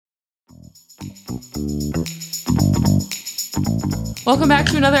Welcome back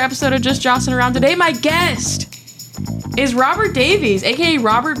to another episode of Just Jossing Around. Today, my guest is Robert Davies, aka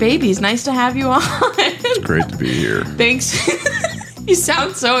Robert Babies. Nice to have you on. It's great to be here. Thanks. You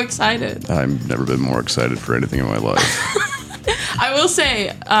sound so excited. I've never been more excited for anything in my life. I will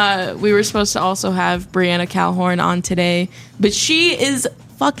say, we were supposed to also have Brianna Calhorn on today, but she is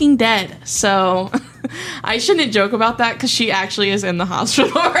fucking dead. So I shouldn't joke about that because she actually is in the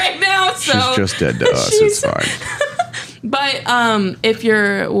hospital right now. So she's just dead to us. It's fine. But if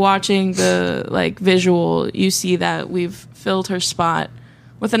you're watching the visual, you see that we've filled her spot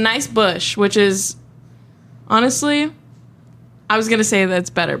with a nice bush, which is honestly, I was gonna say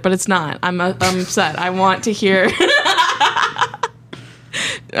that's better, but it's not. I'm upset. I want to hear.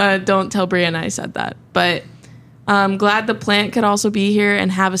 Don't tell Brianna I said that, but I'm glad the plant could also be here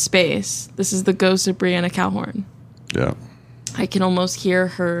and have a space. This is the ghost of Brianna Calhorn. Yeah, I can almost hear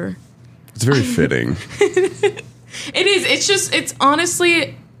her. It's very fitting. It is. It's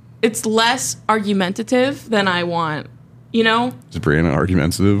honestly, it's less argumentative than I want, you know? Is Brianna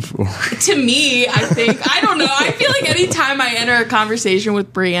argumentative? To me, I think. I don't know. I feel like anytime I enter a conversation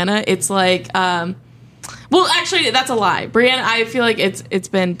with Brianna, it's like, well, actually, that's a lie. Brianna, I feel like it's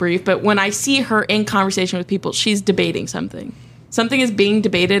been brief, but when I see her in conversation with people, she's debating something. Something is being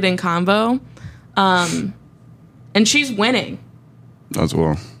debated in convo, and she's winning. As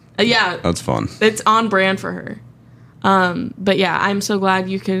well. Yeah. That's fun. It's on brand for her. But yeah, I'm so glad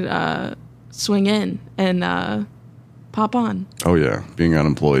you could swing in and pop on. Oh yeah, being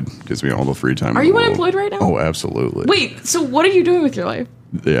unemployed gives me all the free time. Are you unemployed right now? Oh, absolutely. Wait, so what are you doing with your life?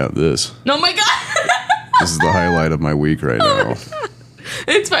 Yeah, this. Oh my god. This is the highlight of my week right now.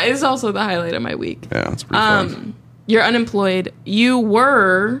 It's fine. It's also the highlight of my week. Yeah, it's pretty fun. You're unemployed.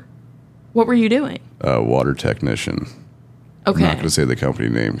 What were you doing? Water technician. Okay. I'm not going to say the company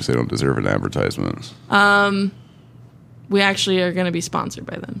name because they don't deserve an advertisement. We actually are going to be sponsored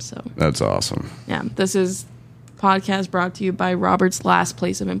by them, so. That's awesome. Yeah, this is podcast brought to you by Robert's last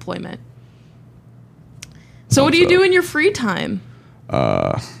place of employment. So what do you do in your free time?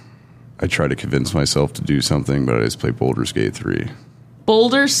 I try to convince myself to do something, but I just play Baldur's Gate 3.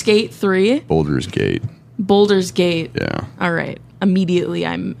 Baldur's Gate 3? Baldur's Gate. Baldur's Gate. Yeah. All right. Immediately,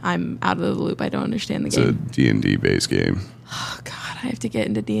 I'm out of the loop. I don't understand the game. It's a D&D based game. Oh God, I have to get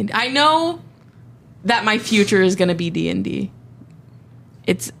into D&D. I know that my future is going to be D&D.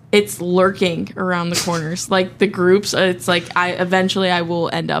 It's lurking around the corners. Like the groups, it's like eventually I will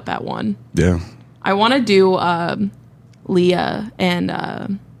end up at one. Yeah. I want to do Leah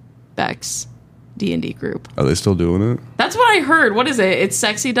and Beck's D&D group. Are they still doing it? That's what I heard. What is it? It's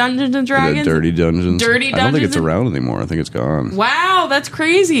Sexy Dungeons and Dragons? Dirty Dungeons? Dirty Dungeons? I don't think it's around anymore. I think it's gone. Wow, that's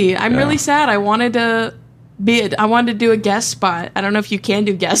crazy. I'm really sad. I wanted to do a guest spot. I don't know if you can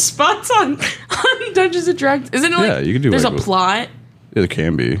do guest spots on Dungeons and Dragons. Isn't it like, yeah, you can do there's a plot? It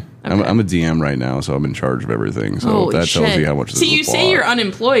can be. Okay. I'm a DM right now, so I'm in charge of everything. So Holy that shit. tells you how much. See, you say you're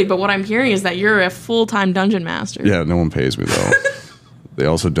unemployed, but what I'm hearing is that you're a full-time dungeon master. Yeah, no one pays me though. They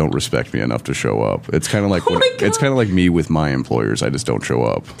also don't respect me enough to show up. It's kind of like it's kind of like me with my employers. I just don't show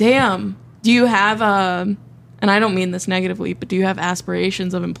up. Damn. Do you have and I don't mean this negatively, but do you have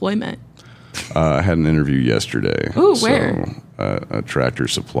aspirations of employment? I had an interview yesterday. Ooh, where? A Tractor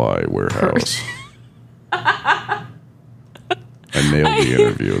Supply warehouse. I nailed the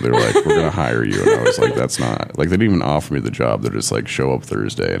interview. They were like, "We're going to hire you," and I was like, "That's not like they didn't even offer me the job. They're just like, show up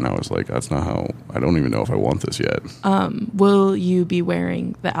Thursday," and I was like, "That's not how. I don't even know if I want this yet." Will you be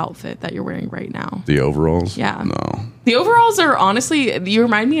wearing the outfit that you're wearing right now? The overalls? Yeah. No. The overalls are honestly. You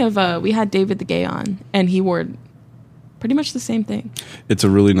remind me of we had David the Gay on, and he wore pretty much the same thing. It's a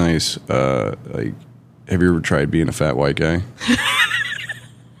really nice. Like, have you ever tried being a fat white guy?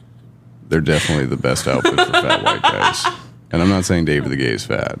 They're definitely the best outfit for fat white guys. And I'm not saying David the Gay is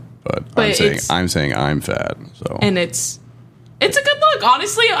fat, but I'm saying I'm fat. So and it's a good look.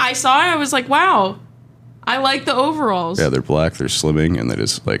 Honestly, I saw it. I was like, wow, I like the overalls. Yeah, they're black, they're slimming, and they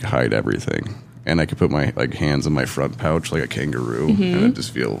just like hide everything. And I could put my hands in my front pouch like a kangaroo, and it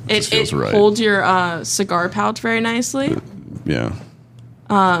just feels right. It holds your cigar pouch very nicely. Yeah.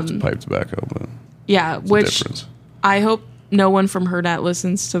 It's pipe tobacco, but yeah, which I hope no one from Herdat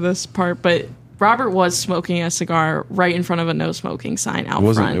listens to this part, but Robert was smoking a cigar right in front of a no smoking sign out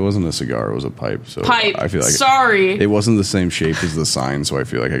front. It wasn't a cigar, it was a pipe. So pipe. I feel like sorry. It wasn't the same shape as the sign, so I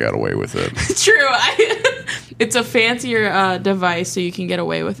feel like I got away with it. True. It's a fancier device, so you can get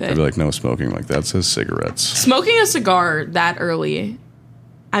away with it. I'd be like, no smoking, like that says cigarettes. Smoking a cigar that early,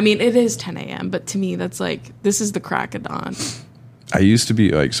 I mean, it is 10 a.m., but to me, that's like, this is the crack of dawn. I used to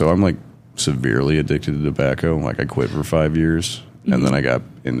be like, so I'm like severely addicted to tobacco. Like I quit for 5 years. and then I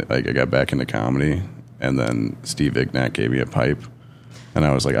got back into comedy, and then Steve Ignat gave me a pipe, and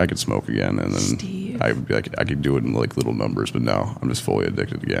I was like, I could smoke again, and then I would be like, I could do it in like little numbers, but now I'm just fully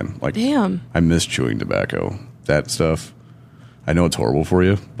addicted again. Like, damn, I miss chewing tobacco. That stuff. I know it's horrible for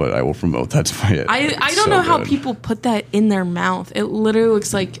you, but I will promote that to my. I don't know how people put that in their mouth. It literally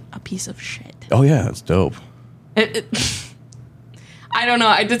looks like a piece of shit. Oh yeah, it's dope. I don't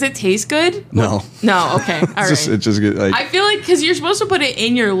know. Does it taste good? No. No. Okay. All right. It just get like. I feel like because you're supposed to put it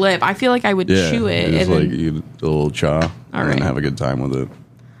in your lip. I feel like I would chew it. Just and like then, eat a little chaw and then have a good time with it.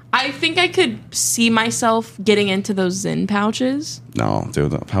 I think I could see myself getting into those Zyn pouches. No,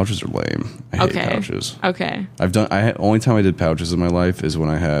 dude, the pouches are lame. I hate pouches. Okay. Only time I did pouches in my life is when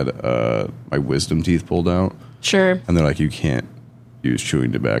I had my wisdom teeth pulled out. Sure. And they're like, you can't use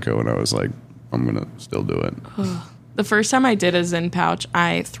chewing tobacco, and I was like, I'm gonna still do it. The first time I did a Zyn pouch,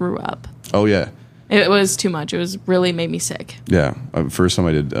 I threw up. Oh yeah. It was too much. It was really made me sick. Yeah. First time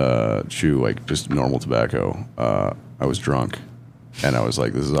I did chew like just normal tobacco, I was drunk. And I was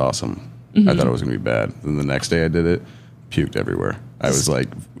like, this is awesome. Mm-hmm. I thought it was going to be bad. Then the next day I did it, puked everywhere. I was like,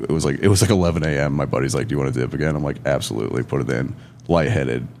 it was like 11 a.m. My buddy's like, do you want to dip again? I'm like, absolutely. Put it in.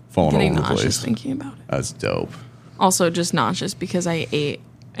 Lightheaded, falling all over the place. Nauseous thinking about it. That's dope. Also just nauseous because I ate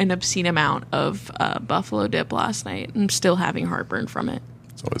an obscene amount of buffalo dip last night. I'm still having heartburn from it.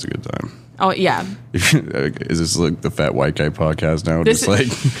 It's always a good time. Oh, yeah. Is this like the Fat White Guy podcast now? Just like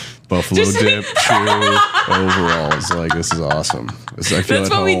buffalo dip, chew, overall. It's like, this is awesome. That's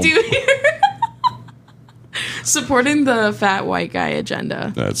what we do here. Supporting the Fat White Guy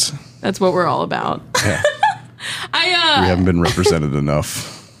agenda. That's what we're all about. Yeah. We haven't been represented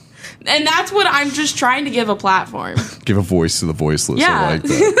enough. And that's what I'm just trying to give a platform. Give a voice to the voiceless. Yeah. I like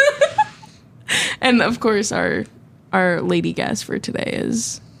that. And of course, our lady guest for today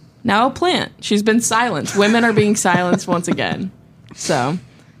is now a plant. She's been silenced. Women are being silenced once again. So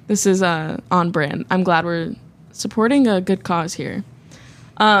this is on brand. I'm glad we're supporting a good cause here.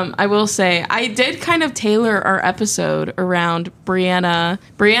 I will say I did kind of tailor our episode around Brianna.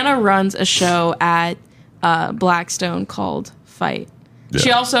 Brianna runs a show at Blackstone called Fight. Yeah.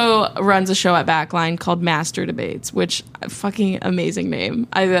 She also runs a show at Backline called Master Debates, which fucking amazing name.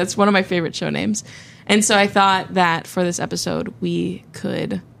 That's one of my favorite show names. And so I thought that for this episode we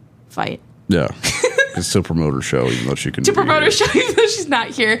could fight. Yeah. It's to promote her show, even though she can. To promote her show, even though she's not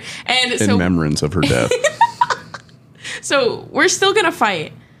here, and in remembrance of her death. So we're still gonna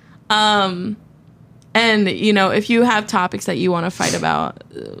fight. And you know, if you have topics that you want to fight about,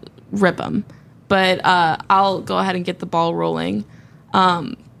 rip them. But I'll go ahead and get the ball rolling.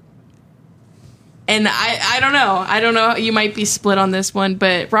 And I don't know. I don't know. You might be split on this one,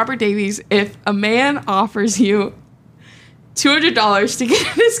 but Robert Davies, if a man offers you $200 to get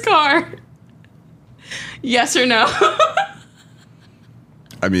in his car, yes or no?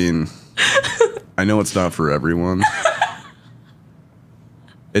 I mean, I know it's not for everyone.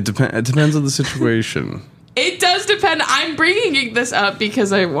 It depends on the situation. It does depend. I'm bringing this up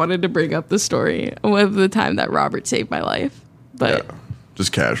because I wanted to bring up the story of the time that Robert saved my life. But yeah,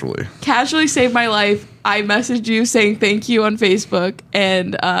 just casually. Casually saved my life. I messaged you saying thank you on Facebook,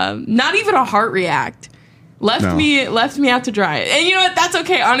 and not even a heart react. Left me out to dry. And you know what? That's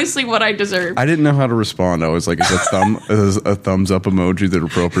okay. Honestly, what I deserve. I didn't know how to respond. I was like, is a thumbs up emoji the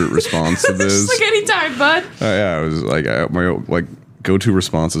appropriate response to this? Just like anytime, bud. Yeah, I was like, my go-to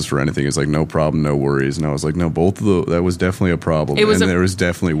responses for anything is like, no problem, no worries. And I was like, no, that was definitely a problem. There was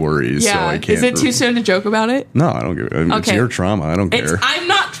definitely worries. Yeah. So I can't. Is it too soon to joke about it? No, I don't give it. I mean, okay. It's your trauma. I don't care. I'm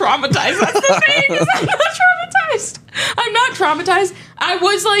not traumatized. That's the thing. I'm not traumatized. I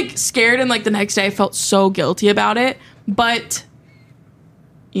was like scared, and like the next day I felt so guilty about it. But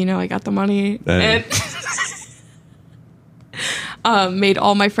you know, I got the money and made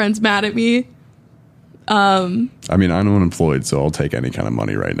all my friends mad at me. I mean, I'm unemployed, so I'll take any kind of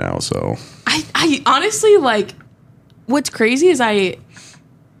money right now. So I honestly, like, what's crazy is I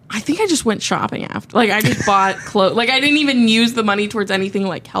think I just went shopping after. Like, I just bought clothes. Like, I didn't even use the money towards anything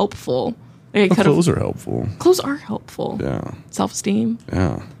like helpful. Like, clothes are helpful. Clothes are helpful. Yeah. Self-esteem.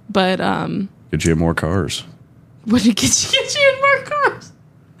 Yeah. But get you in more cars. Would it get you in more cars?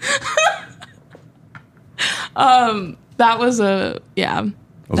 That was a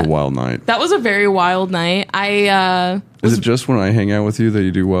wild night. That was a very wild night. Is it just when I hang out with you that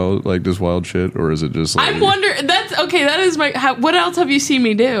you do wild shit, or is it just like... I wonder... That's... Okay, that is my... what else have you seen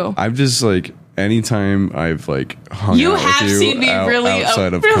me do? I've just, like... Anytime I've, like, hung out with you... You have seen me really...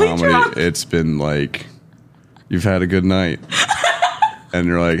 outside of really comedy, drunk. It's been, like... You've had a good night. And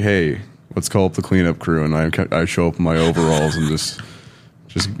you're like, hey, let's call up the cleanup crew. And I show up in my overalls and just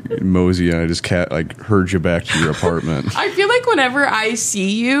Just mosey, and I just herd you back to your apartment. I feel like whenever I see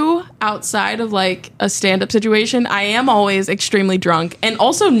you outside of like a stand-up situation, I am always extremely drunk and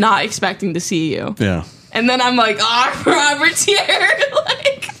also not expecting to see you. Yeah. And then I'm like, oh, Robert's here.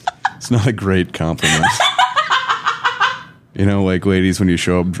 Like, it's not a great compliment. You know, like ladies, when you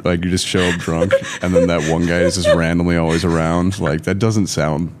show up, like you just show up drunk, and then that one guy is just randomly always around. Like that doesn't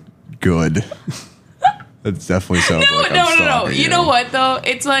sound good. That definitely sounds like I'm stalking you know what though?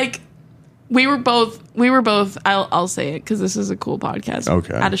 It's like we were both. I'll say it because this is a cool podcast.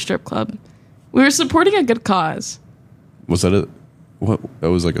 Okay. At a strip club, we were supporting a good cause. Was that what?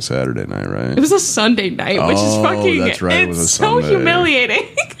 That was like a Saturday night, right? It was a Sunday night, which is fucking. That's right. It's it was a so Sunday.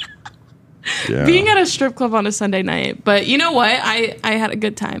 humiliating. Yeah. Being at a strip club on a Sunday night, but you know what? I had a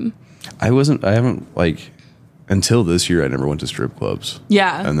good time. I haven't like. Until this year, I never went to strip clubs.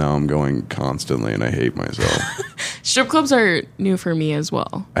 Yeah. And now I'm going constantly, and I hate myself. Strip clubs are new for me as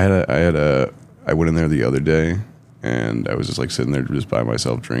well. I went in there the other day, and I was just like sitting there just by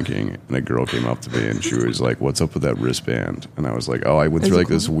myself drinking, and a girl came up to me, and she was like, "What's up with that wristband?" And I was like, "Oh, I went through like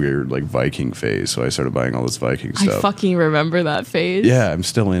this weird like Viking phase, so I started buying all this Viking stuff." I fucking remember that phase. Yeah, I'm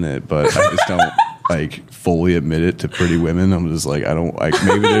still in it, but I just don't like fully admit it to pretty women. I'm just like, I don't like,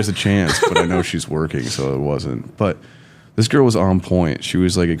 maybe there's a chance, but I know she's working, so it wasn't. But this girl was on point. She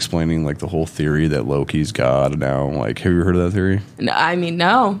was like explaining like the whole theory that Loki's God now. Like, have you heard of that theory? No, I mean,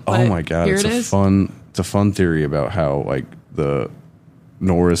 no. Oh my God. It's a fun theory about how like the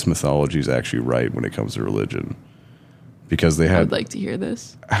Norse mythology is actually right when it comes to religion. Because they had, I would like to hear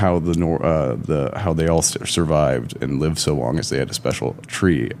this. How how they all survived and lived so long is they had a special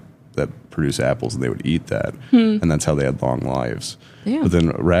tree that produced apples, and they would eat that, and that's how they had long lives. Yeah. But then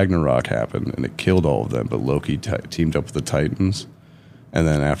Ragnarok happened, and it killed all of them. But Loki teamed up with the Titans, and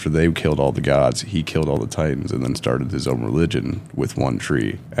then after they killed all the gods, he killed all the Titans, and then started his own religion with one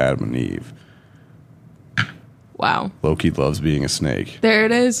tree, Adam and Eve. Wow. Loki loves being a snake. There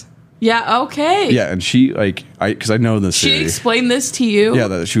it is. Yeah, okay. Yeah, and she, like, because I know this She theory. explained this to you? Yeah,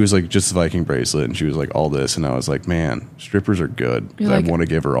 that she was like, just the Viking bracelet, and she was like, all this, and I was like, man, strippers are good. Like, I want to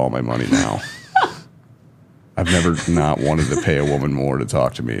give her all my money now. I've never not wanted to pay a woman more to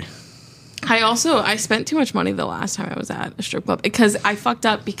talk to me. I spent too much money the last time I was at a strip club because I fucked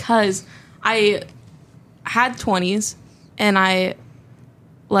up because I had 20s and I,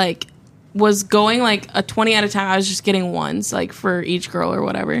 like, was going, like, a 20 at a time. I was just getting ones, like, for each girl or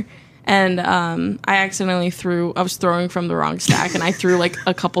whatever. And I accidentally I was throwing from the wrong stack, and I threw like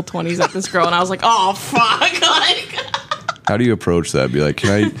a couple 20s at this girl, and I was like, oh, fuck. Like, how do you approach that? Be like, can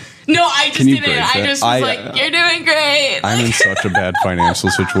I? No, I just didn't. I just was like, you're doing great. I'm in such a bad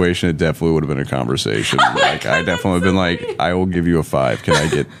financial situation. It definitely would have been a conversation. Like, I definitely would have been like, I will give you a 5. Can I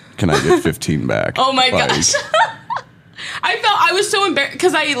get 15 back? Oh my gosh. I was so embarrassed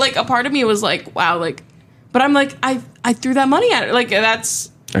because a part of me was like, wow, like, but I'm like, I threw that money at her. Like, that's.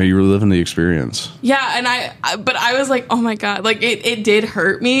 You were living the experience. Yeah, and but I was like, oh my God, like it did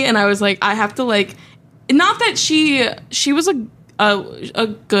hurt me, and I was like, I have to like, not that she was a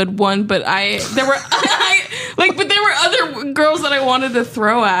good one, but there were other girls that I wanted to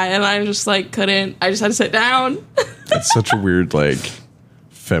throw at, and I just like couldn't. I just had to sit down. That's such a weird like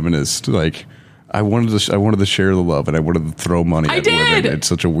feminist like. I wanted to share the love, and I wanted to throw money at women. It's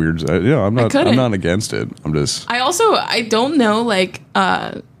such a weird. I'm not against it. I'm just. I don't know like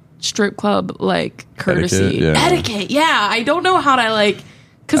strip club like courtesy etiquette. Yeah, I don't know how to like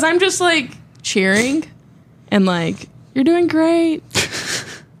because I'm just like cheering and like you're doing great.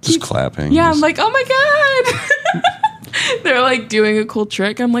 Just clapping. Yeah, I'm like, oh my God. They're like doing a cool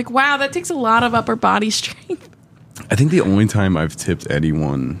trick. I'm like, wow, that takes a lot of upper body strength. I think the only time I've tipped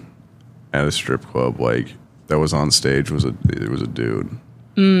anyone at a strip club like that was on stage was a dude,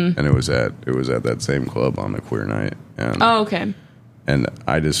 and it was at that same club on the queer night. And, okay. And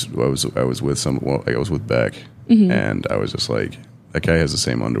I was with Beck, and I was just like, that guy has the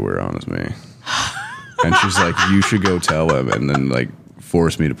same underwear on as me, and she's like, you should go tell him, and then like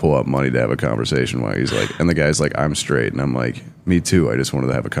force me to pull out money to have a conversation while he's like, and the guy's like, I'm straight, and I'm like, me too. I just wanted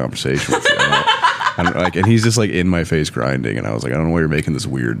to have a conversation with you. And he's just like in my face grinding, and I was like, I don't know why you're making this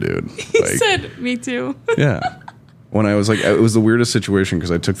weird, dude. He said, me too. Yeah. When I was like, it was the weirdest situation because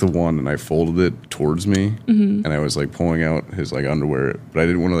I took the one and I folded it towards me, and I was like pulling out his like underwear, but I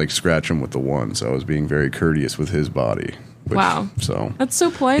didn't want to like scratch him with the one, so I was being very courteous with his body. Wow. So that's so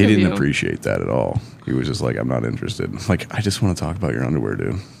polite. He didn't appreciate that at all. He was just like, I'm not interested. Like, I just want to talk about your underwear,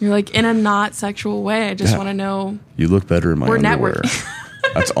 dude. You're like, in a not sexual way. I just want to know. You look better in my underwear. Networking.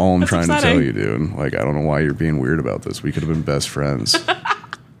 That's all I'm trying to tell you, dude. Like, I don't know why you're being weird about this. We could have been best friends.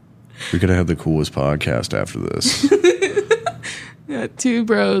 We could have had the coolest podcast after this. Yeah, 2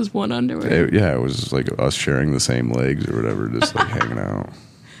 bros, 1 underwear. It was just like us sharing the same legs or whatever, just like hanging out.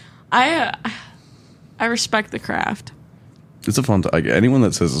 I respect the craft. It's a fun like anyone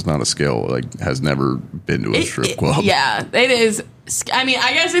that says it's not a skill like has never been to a strip club. Yeah, it is. I mean,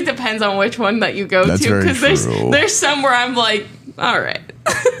 I guess it depends on which one that you go That's to, because true. there's some where I'm like, all right.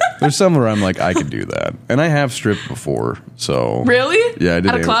 There's some where I'm like, I could do that, and I have stripped before. So really, yeah, I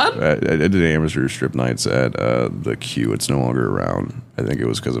did at a club. I did amateur strip nights at the Q. It's no longer around. I think it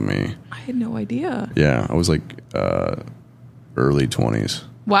was because of me. I had no idea. Yeah, I was like early 20s.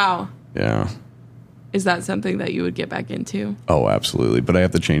 Wow. Yeah. Is that something that you would get back into? Oh, absolutely. But I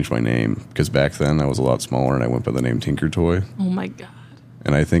have to change my name because back then I was a lot smaller and I went by the name Tinker Toy. Oh my God.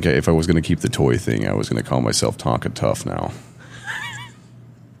 And I think if I was going to keep the toy thing, I was going to call myself Tonka Tuff now.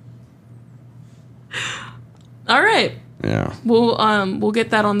 All right. Yeah. We'll get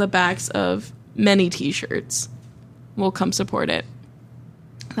that on the backs of many T-shirts. We'll come support it.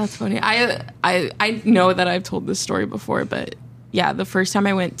 That's funny. I know that I've told this story before, but yeah, the first time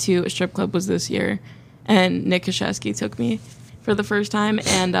I went to a strip club was this year, and Nick Kashesky took me for the first time,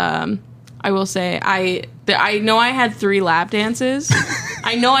 and I will say I know I had 3 lap dances.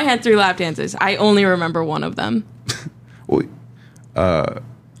 I know I had 3 lap dances. I only remember one of them. Well,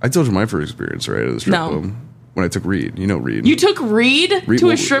 I told you my first experience, right, at the strip club. When I took Reed. You know Reed. You took Reed to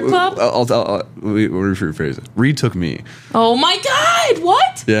a strip club? I'll rephrase it. Reed took me. Oh my God,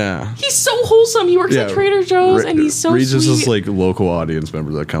 what? Yeah. He's so wholesome. He works at Trader Joe's, and he's so Reed's sweet. Reed's just this like local audience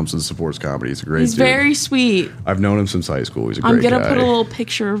member that comes and supports comedy. He's a great dude. He's very sweet. I've known him since high school. He's a great guy. I'm going to put a little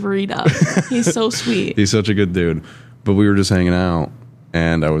picture of Reed up. He's so sweet. He's such a good dude. But we were just hanging out,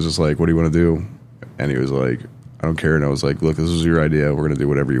 and I was just like, what do you want to do? And he was like, I don't care. And I was like, look, this is your idea. We're going to do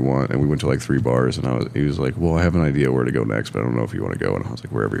whatever you want. And we went to like 3 bars. And he was like, well, I have an idea where to go next, but I don't know if you want to go. And I was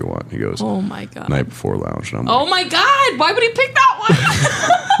like, wherever you want. And he goes, oh my God. Night Before Lounge. And I'm oh my God. Why would he pick that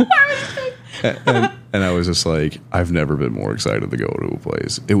one? Why would he pick? And I was just like, I've never been more excited to go to a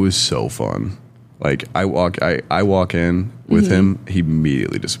place. It was so fun. Like I walk in with him, he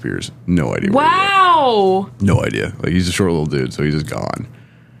immediately disappears. No idea. Wow. No idea. Like he's a short little dude, so he's just gone.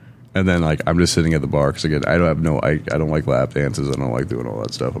 And then, like, I'm just sitting at the bar because, again, I don't like lap dances. I don't like doing all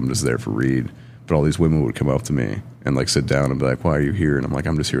that stuff. I'm just there for Reed. But all these women would come up to me and, like, sit down and be like, why are you here? And I'm like,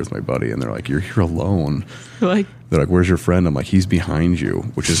 I'm just here with my buddy. And they're like, you're here alone. They're like, where's your friend? I'm like, he's behind you,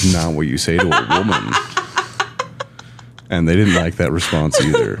 which is not what you say to a woman. And they didn't like that response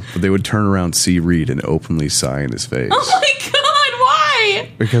either. But they would turn around, see Reed, and openly sigh in his face. Oh, my God.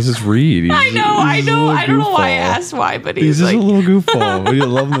 Why? Because it's Reed. I know. I don't know why I asked why, but he's just like... a little goofball. You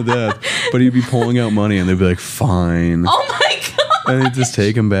love him to death. But he'd be pulling out money, and they'd be like, fine. Oh, my God. And he'd just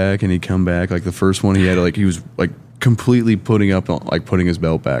take him back, and he'd come back. Like, the first one he had, like, he was, like, completely putting his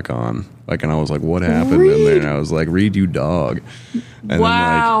belt back on. Like, and I was like, what happened in there? And I was like, Reed, you dog. And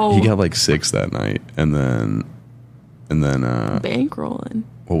wow. then, like, he got, like, 6 that night. And then bankrolling.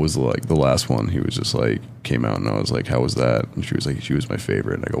 What was like the last one? He was just like came out and I was like, how was that? And she was like, she was my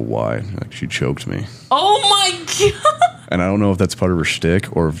favorite. And I go, why? And like, she choked me. Oh my God. And I don't know if that's part of her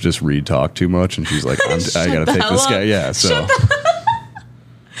shtick or if just Reed talked too much and she's like, I gotta take this guy. Yeah. So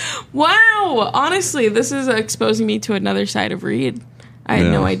wow. Honestly, this is exposing me to another side of Reed. I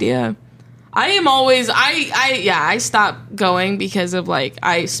had no idea. I am always I stopped going because of like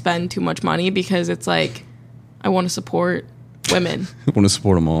I spend too much money because it's like I want to support women. I want to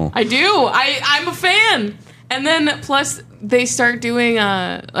support them all. I do. I'm a fan. And then plus they start doing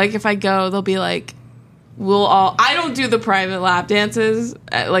like if I go, they'll be like, I don't do the private lap dances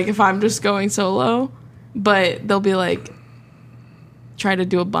like if I'm just going solo, but they'll be like, try to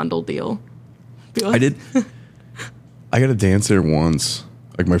do a bundle deal. Be like, I got a dance there once,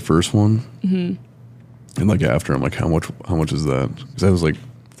 like my first one, and like after I'm like, how much is that? Because that was like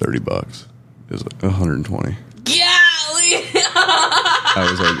 $30. It was like 120. I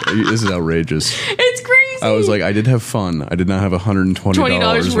was like, this is outrageous. It's crazy. I was like, I did have fun. I did not have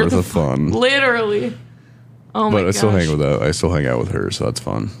 $120 worth of fun. Literally. Oh my gosh. But I still hang out with her, so that's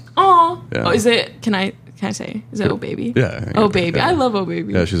fun. Aw. Yeah. Oh, is it, can I say, is it Oh Baby? Yeah. Oh Baby. I love Oh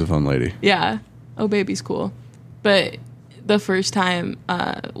Baby. Yeah, she's a fun lady. Yeah. Oh Baby's cool. But the first time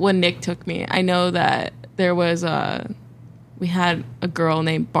when Nick took me, I know that there was we had a girl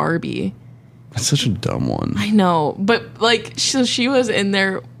named Barbie. That's such a dumb one. I know, but like she was in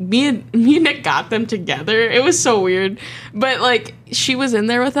there. Me and Nick got them together. It was so weird, but like she was in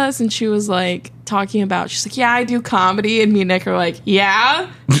there with us, and she was like talking about. She's like, "Yeah, I do comedy," and me and Nick are like,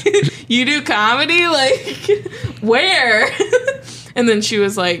 "Yeah, you do comedy? Like where?" And then she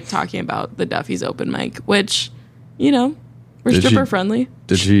was like talking about the Duffy's open mic, which we're stripper friendly.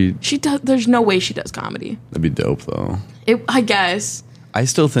 Did she? She does. There's no way she does comedy. That'd be dope though. I guess. I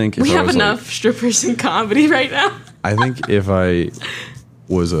still think if we I have was enough strippers in comedy right now. I think if I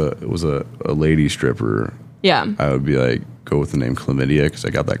was a lady stripper, Yeah. I would be like, go with the name Chlamydia because I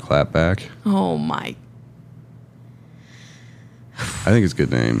got that clap back. Oh my. I think it's a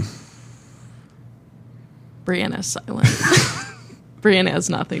good name. Brianna's silent. Brianna has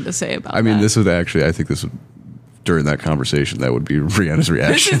nothing to say about that. I mean, this would actually, I think this would, during that conversation, that would be Brianna's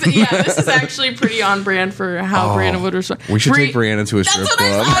reaction. This is actually pretty on brand for how Brianna would respond. We should take Brianna to a strip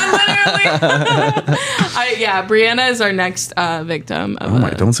club. Brianna is our next victim.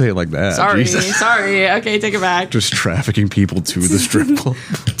 Of don't say it like that. Sorry, Jesus. sorry. Okay, take it back. Just trafficking people to the strip club.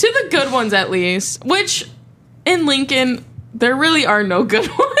 To the good ones, at least. Which, in Lincoln, there really are no good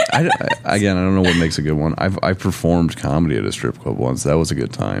ones. I don't know what makes a good one. I performed comedy at a strip club once. That was a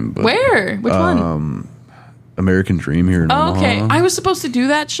good time. But, where? Which one? American Dream here in Omaha. Okay. I was supposed to do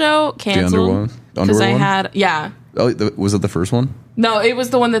that show. Canceled. The underwear one? Oh, was it the first one? No, it was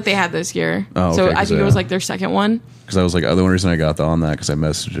the one that they had this year. Oh, okay, so I think it was like their second one. Because I was like, the only reason I got on that because I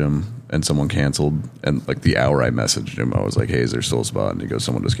messaged him and someone canceled. And like the hour I messaged him, I was like, hey, is there still a spot? And he goes,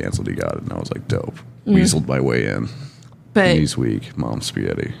 someone just canceled. He got it. And I was like, dope. Weaseled my way in. But knees weak. Mom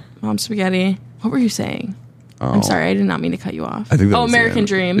spaghetti. What were you saying? I'm sorry, I did not mean to cut you off. I think that was American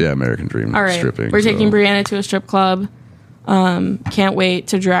Dream. Yeah, American Dream. All right, stripping. We're taking Brianna to a strip club. Can't wait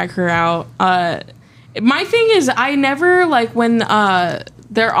to drag her out. My thing is, I never like when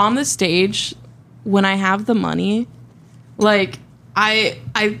they're on the stage. When I have the money, like I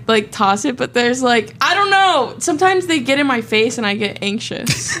like toss it, but there's like I don't know. Sometimes they get in my face and I get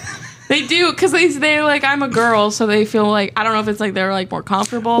anxious. They do, because they're like, I'm a girl, so they feel like, I don't know if it's like they're like more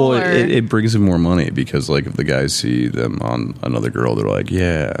comfortable. Well, or... it brings them more money because like if the guys see them on another girl, they're like,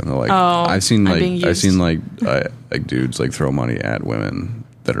 yeah, and they're like, I've seen dudes like throw money at women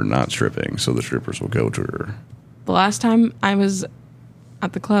that are not stripping, so the strippers will go to her. The last time I was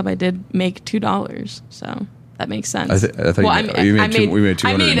at the club, I did make $2, so that makes sense. I thought we made $202.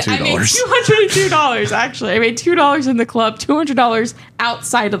 I made $202 actually. I made $2 in the club, $200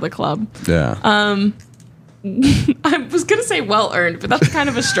 outside of the club. Yeah. I was gonna say well earned, but that's kind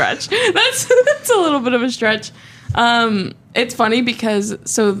of a stretch. That's a little bit of a stretch. It's funny because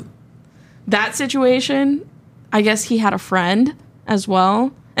so that situation, I guess he had a friend as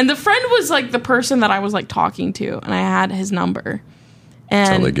well, and the friend was like the person that I was like talking to, and I had his number. And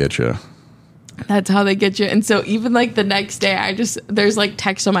that's how they get you. That's how they get you. And so even like the next day, there's like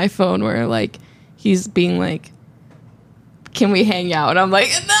text on my phone where like he's being like, can we hang out? And I'm like,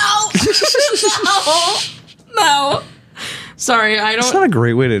 no. Sorry, I don't. It's not a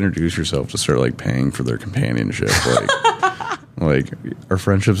great way to introduce yourself to start like paying for their companionship. Like our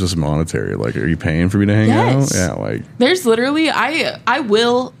friendship's just monetary. Like, are you paying for me to hang out? Yeah, like there's literally, I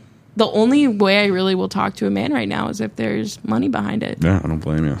will. The only way I really will talk to a man right now is if there's money behind it. Yeah, I don't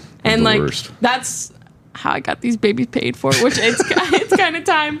blame you. And like that's how I got these babies paid for, which it's kind of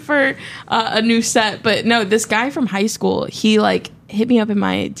time for a new set. But no, this guy from high school, he like hit me up in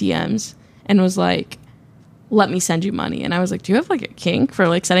my DMs and was like, let me send you money. And I was like, do you have like a kink for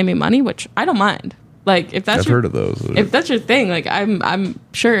like sending me money? Which I don't mind. Like if that's I've heard of those. If that's your thing, like I'm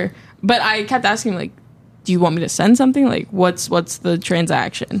sure. But I kept asking like, do you want me to send something? Like what's the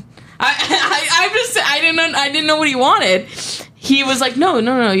transaction? I didn't know what he wanted. He was like, no,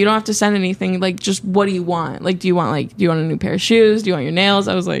 you don't have to send anything. Like, just what do you want? Like, do you want a new pair of shoes? Do you want your nails?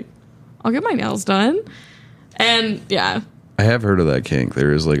 I was like, I'll get my nails done. And yeah, I have heard of that kink.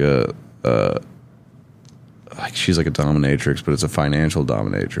 There is like like she's like a dominatrix, but it's a financial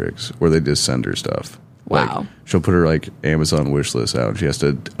dominatrix where they just send her stuff. Wow. Like, she'll put her like Amazon wish list out and she has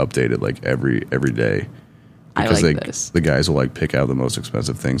to update it like every day. Because the guys will like pick out the most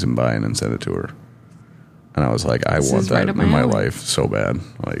expensive things and buy it and send it to her. And I was like, I want that in my life so bad.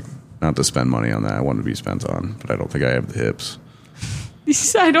 Like, not to spend money on that. I want to be spent on, but I don't think I have the hips.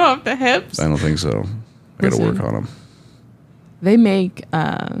 I don't have the hips? I don't think so. I got to work on them. They make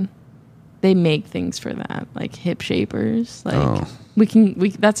things for that, like hip shapers. Like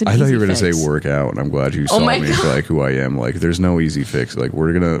that's an easy I thought you were fix. Gonna say workout, and I'm glad you saw me for like who I am. Like, there's no easy fix. Like,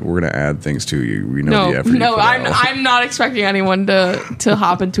 we're gonna add things to you. We know the effort. No, I'm not expecting anyone to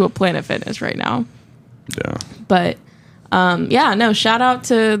hop into a Planet Fitness right now. Yeah, but shout out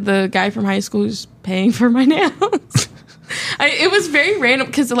to the guy from high school who's paying for my nails. It was very random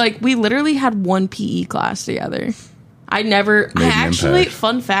because like we literally had one PE class together.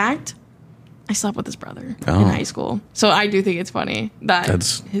 Fun fact, I slept with his brother in high school. So I do think it's funny that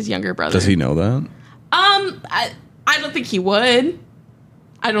his younger brother. Does he know that? I don't think he would.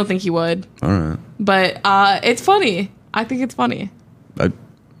 All right. But it's funny. I think it's funny.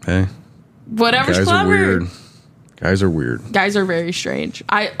 Hey. Whatever's guys clever. are weird. Guys are weird. Guys are very strange.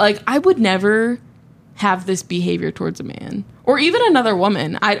 I would never have this behavior towards a man or even another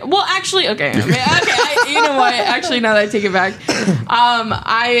woman. Actually, okay. You know what? Actually, now that I take it back,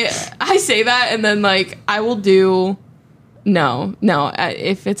 I say that and then like I will do. No.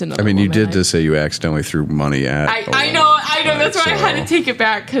 If it's another, you woman, did just say you accidentally threw money at. I know. That's why I had to take it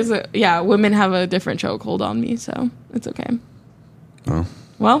back because women have a different chokehold on me, so it's okay.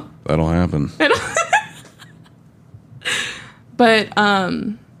 Well, that'll happen. But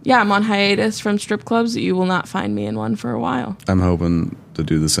I'm on hiatus from strip clubs. You will not find me in one for a while. I'm hoping to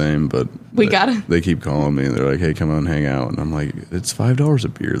do the same, but they keep calling me and they're like, "Hey, come on, hang out." And I'm like, "It's $5 a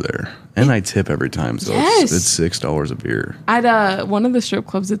beer there, and I tip every time, so it's $6 a beer." At one of the strip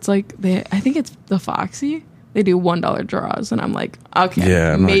clubs, it's like I think it's the Foxy. They do $1 draws, and I'm like, okay,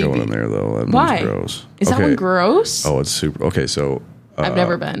 yeah, I'm not going in there though. That one's gross. Is that one gross? Oh, it's super. Okay, so I've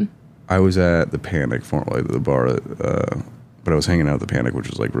never been. I was at the Panic, formerly the bar. But I was hanging out at the Panic, which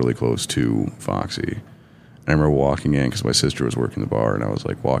was like really close to Foxy. And I remember walking in because my sister was working the bar, and I was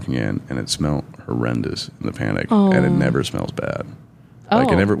like walking in, and it smelled horrendous in the Panic, and it never smells bad.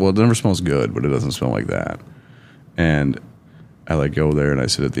 Like it never smells good, but it doesn't smell like that. And I like go there and I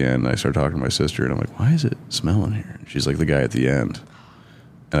sit at the end and I start talking to my sister, and I'm like, "Why is it smelling here?" And she's like, "The guy at the end."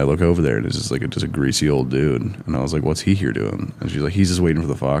 And I look over there, and it's just like just a greasy old dude. And I was like, "What's he here doing?" And she's like, "He's just waiting for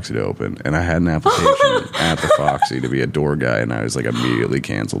the Foxy to open." And I had an application at the Foxy to be a door guy, and I was like, immediately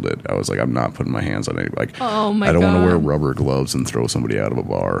canceled it. I was like, "I'm not putting my hands on it. Like, oh my I don't God. want to wear rubber gloves and throw somebody out of a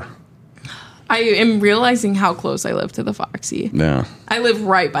bar." I am realizing how close I live to the Foxy. Yeah, I live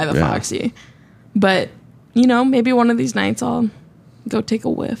right by the Foxy. But maybe one of these nights I'll go take a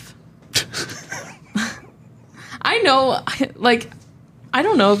whiff. I know, like. I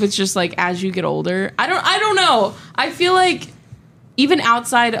don't know if it's just like as you get older. I don't know. I feel like even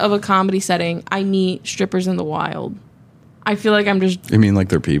outside of a comedy setting, I meet strippers in the wild. I feel like I'm just. You mean like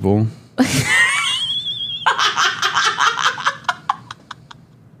they're people?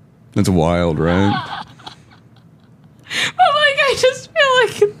 It's wild, right? But like I just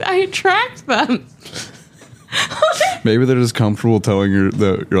feel like I attract them. Maybe they're just comfortable telling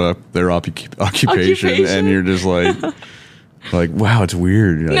their occupation, and you're just like. Like, wow, it's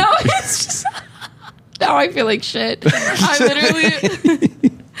weird. Like, no, it's just... Now I feel like shit.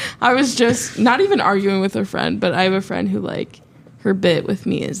 I was just not even arguing with a friend, but I have a friend who, like, her bit with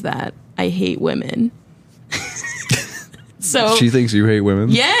me is that I hate women. So she thinks you hate women?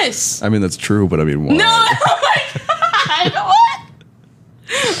 Yes. I mean, that's true, but I mean, why? No, oh my God.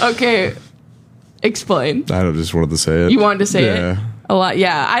 What? Okay, explain. I just wanted to say it. You wanted to say it? A lot,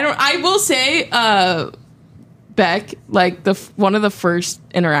 yeah. I will say, Beck, like one of the first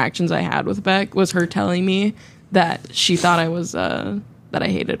interactions I had with Beck was her telling me that she thought I was that I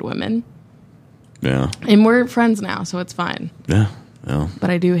hated women. Yeah. And we're friends now, so it's fine. Yeah. Yeah. But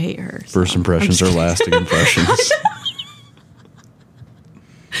I do hate her. First impressions are lasting impressions.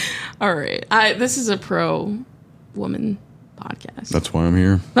 All right. This is a pro woman podcast. That's why I'm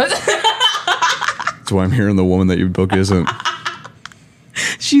here. That's why I'm here, and the woman that you booked isn't.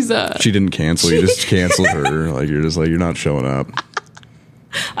 She didn't cancel. You just canceled her. Like you're just like, you're not showing up.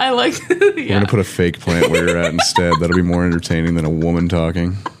 I like. Yeah. We're gonna put a fake plant where you're at instead. That'll be more entertaining than a woman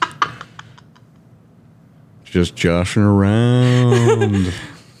talking. Just joshing around.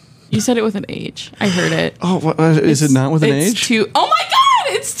 You said it with an H. I heard it. Oh, is it not with an H? Oh my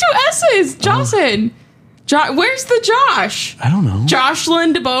God! It's 2 S's. Jocelyn. Where's the Josh? I don't know.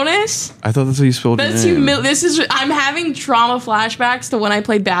 Jocelyn DeBonis? I thought that's how you spelled your name. I'm having trauma flashbacks to when I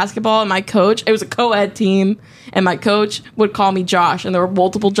played basketball and my coach, it was a co-ed team, and my coach would call me Josh, and there were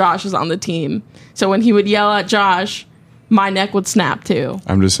multiple Joshes on the team. So when he would yell at Josh, my neck would snap too.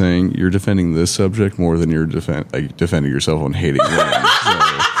 I'm just saying, you're defending this subject more than you're defending yourself on hating women.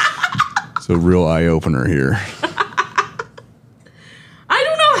 It's a real eye-opener here.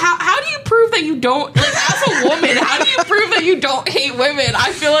 That you don't, like, as a woman, how do you prove that you don't hate women?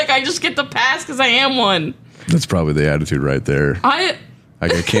 I feel like I just get the pass because I am one. That's probably the attitude right there. I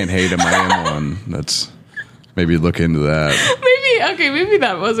can't hate him. I am one. That's maybe look into that. Maybe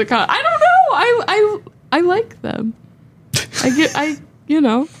that was a con. I don't know. I like them. I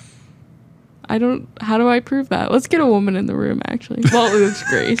don't. How do I prove that? Let's get a woman in the room. Actually, well, it's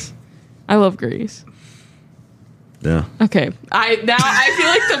Grace. I love Grace. Yeah. Okay. I feel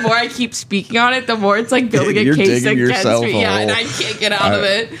like the more I keep speaking on it, the more it's like building a case against me. Yeah, and I can't get out of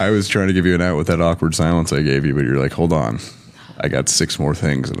it. I was trying to give you an out with that awkward silence I gave you, but you're like, hold on. I got 6 more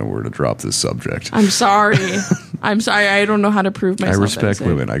things and we're to drop this subject. I'm sorry. I don't know how to prove myself. I respect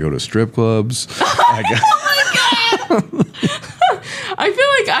women. I go to strip clubs. Oh my God. I feel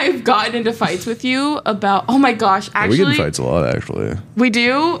like I've gotten into fights with you about. Oh my gosh! Actually, we get in fights a lot. Actually, we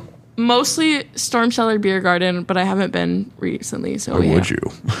do. Mostly Storm Cellar Beer Garden, but I haven't been recently. So why would you?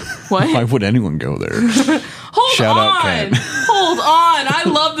 What? Why would anyone go there? Hold on. Hold on. I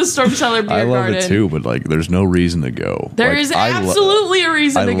love the Storm Cellar Beer Garden. I love it too, but like, there's no reason to go. There is absolutely a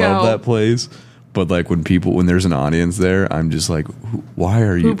reason to go. I love that place, but like when there's an audience there, I'm just like, why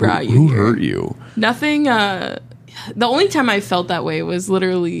are you? Who brought you? Who here? hurt you? Nothing. The only time I felt that way was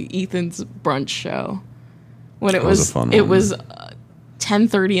literally Ethan's brunch show when it was a fun one. It was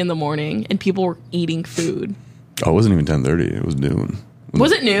 10:30 in the morning and people were eating food. Oh, it wasn't even 10:30. It was noon.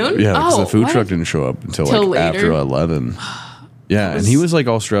 Was it noon? Yeah, because the food truck didn't show up until like later? After 11. Yeah, and he was like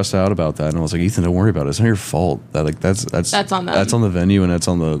all stressed out about that, and I was like, Ethan, don't worry about it. It's not your fault. That's on them. That's on the venue, and that's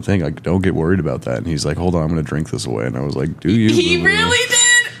on the thing. Like, don't get worried about that. And he's like, hold on, I'm going to drink this away. And I was like, do you? He really did.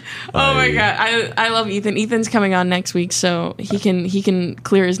 Oh my god, I love Ethan. Ethan's coming on next week, so he can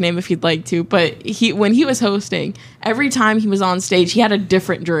clear his name if he'd like to. But when he was hosting, every time he was on stage, he had a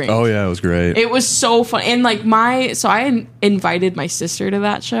different drink. Oh yeah, it was great. It was so fun. And like I invited my sister to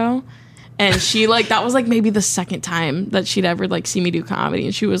that show, and she like that was like maybe the second time that she'd ever like see me do comedy,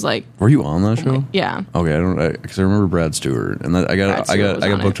 and she was like, "Were you on that show?" Yeah. Okay, because I remember Brad Stewart, and I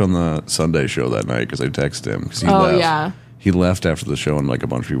got booked on the Sunday show that night because I texted him because he left. Yeah. He left after the show, and like a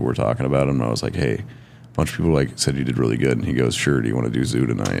bunch of people were talking about him. And I was like, "Hey," a bunch of people like said you did really good, and he goes, "Sure, do you want to do Zoo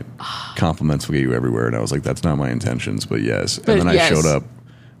tonight? Compliments will get you everywhere." And I was like, "That's not my intentions, but yes." And then I showed up.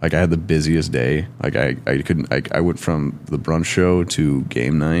 Like I had the busiest day. Like I couldn't. I went from the brunch show to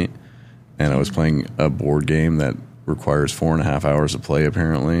game night, and I was playing a board game that requires 4.5 hours to play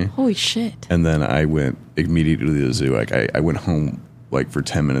apparently. Holy shit! And then I went immediately to the zoo. Like I went home like for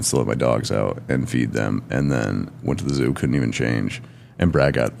 10 minutes to let my dogs out and feed them, and then went to the zoo, couldn't even change. And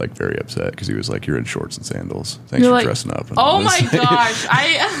Brad got like very upset because he was like, "You're in shorts and sandals. Thanks for dressing up." And oh my gosh!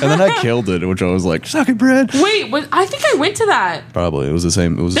 And then I killed it, which I was like, "Suck it, Brad." Wait, I think I went to that. Probably it was the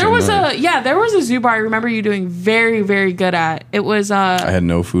same. It was there was a zoo bar I remember you doing very, very good at. It was. I had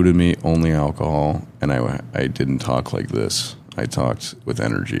no food in me, only alcohol, and I didn't talk like this. I talked with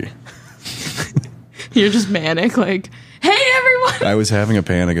energy. You're just manic, like, "Hey, everyone!" I was having a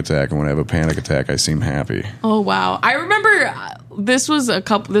panic attack, and when I have a panic attack, I seem happy. Oh wow! I remember this was like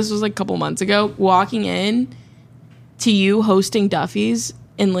a couple months ago. Walking in to you hosting Duffy's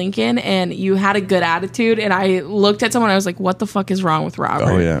in Lincoln, and you had a good attitude. And I looked at someone, and I was like, "What the fuck is wrong with Robert?"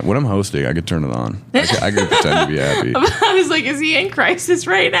 Oh yeah, when I'm hosting, I could turn it on. I could pretend to be happy. I was like, "Is he in crisis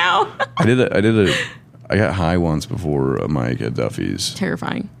right now?" I got high once before a mic at Duffy's.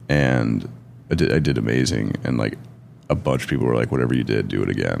 Terrifying. And I did amazing, and like a bunch of people were like, "Whatever you did, do it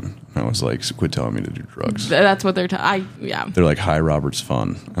again." And I was like, "Quit telling me to do drugs." That's what they're yeah. They're like, "Hi, Robert's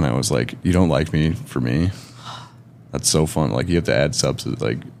fun," and I was like, "You don't like me for me? That's so fun. Like you have to add substance,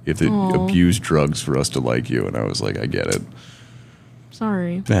 like you have to abuse drugs for us to like you." And I was like, "I get it."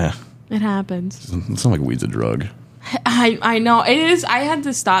 Sorry. Yeah, it happens. It's not like weed's a drug. I know it is. I had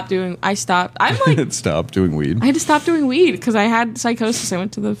to stop doing. I stopped. I'm like stop doing weed. I had to stop doing weed because I had psychosis. I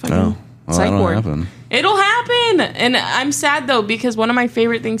went to the fucking. Well, psych ward. Happen. It'll happen, and I'm sad though because one of my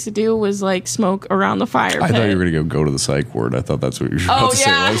favorite things to do was like smoke around the fire pit. I thought you were gonna go to the psych ward. I thought that's what you were about to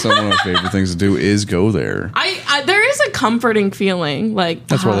say. That's one of my favorite things to do is go there. I there is a comforting feeling like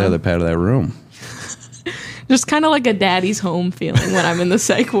that's why they have the pad of that room. Just kind of like a daddy's home feeling when I'm in the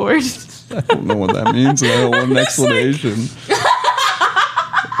psych ward. I don't know what that means. I don't want an explanation.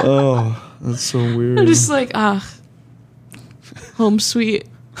 Oh, that's so weird. I'm just like home sweet.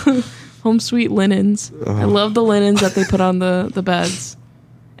 Home sweet linens. I love the linens that they put on the beds.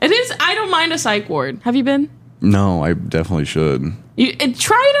 It is. I don't mind a psych ward. Have you been? No, I definitely should.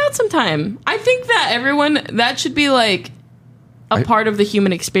 Try it out sometime. I think that everyone, that should be like a part of the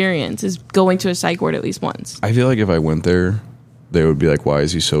human experience is going to a psych ward at least once. I feel like if I went there, they would be like, "Why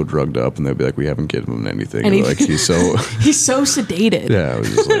is he so drugged up?" And they'd be like, "We haven't given him anything." And like, he's so sedated. Yeah, I was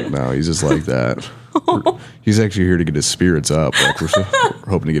just like, no, he's just like that. He's actually here to get his spirits up. Like we're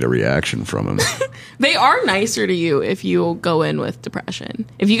hoping to get a reaction from him. They are nicer to you if you go in with depression.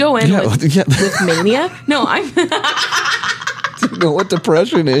 If you go in with mania, no, I'm. Do you know what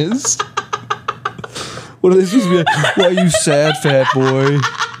depression is? What are they supposed to be like? Why are you sad, fat boy?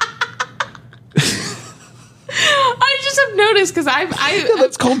 I just have noticed because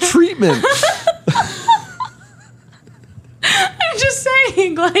that's called treatment. I'm just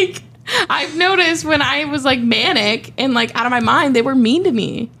saying, like. I've noticed when I was like manic and like out of my mind, they were mean to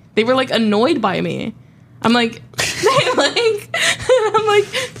me. They were like annoyed by me. I'm like,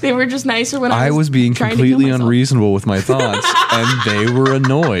 they were just nicer when I was being completely unreasonable with my thoughts, and they were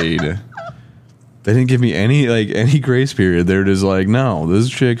annoyed. They didn't give me any grace period. They're just like, no, this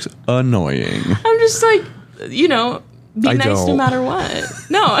chick's annoying. I'm just like, be nice no matter what.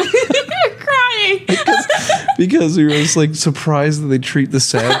 No, you're crying. Because we were just like surprised that they treat the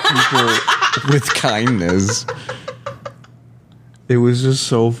sad people with kindness. It was just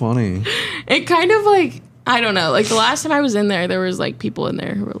so funny. It kind of like, I don't know, like the last time I was in there was like people in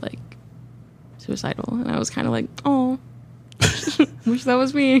there who were like suicidal. And I was kind of like, oh, wish that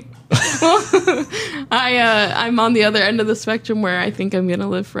was me. Well, I'm on the other end of the spectrum where I think I'm going to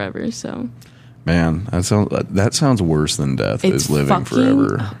live forever. So, man, that sounds worse than death. Is living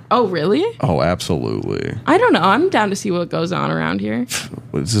forever. Oh, really? Oh, absolutely. I don't know. I'm down to see what goes on around here.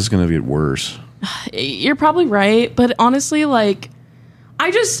 It's just going to get worse. You're probably right, but honestly, like, I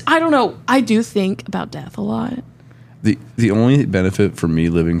don't know. I do think about death a lot. The only benefit for me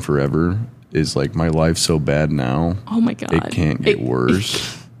living forever is like my life's so bad now. Oh my God. It can't get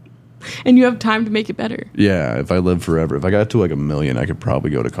worse. And you have time to make it better. Yeah, if I live forever. If I got to like 1 million, I could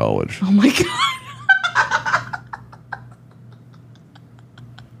probably go to college. Oh my God.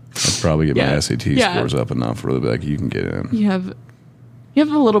 I'd probably get my SAT scores up enough where they'll be like, you can get in. You have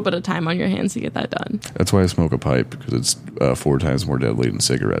a little bit of time on your hands to get that done. That's why I smoke a pipe, because it's 4 times more deadly than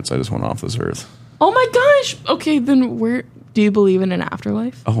cigarettes. I just want off this earth. Oh my gosh. Okay, then do you believe in an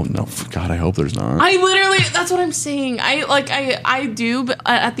afterlife? Oh no, God, I hope there's not. That's what I'm saying. I do, but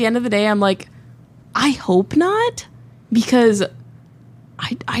at the end of the day, I'm like, I hope not, because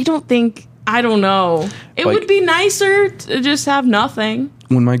I don't know. It would be nicer to just have nothing.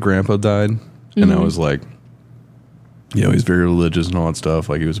 When my grandpa died, and I was like, he's very religious and all that stuff.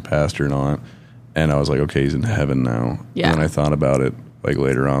 Like, he was a pastor and all that. And I was like, okay, he's in heaven now. Yeah. And then I thought about it, like,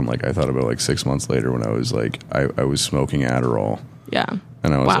 later on. Like, I thought about, like, 6 months later when I was, like, I was smoking Adderall. Yeah.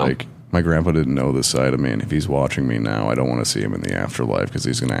 And I was like, my grandpa didn't know this side of me. And if he's watching me now, I don't want to see him in the afterlife, because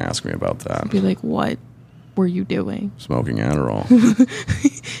he's going to ask me about that. Be like, what were you doing? Smoking Adderall.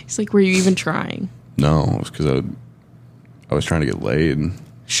 He's like, were you even trying? No, it was because I was trying to get laid.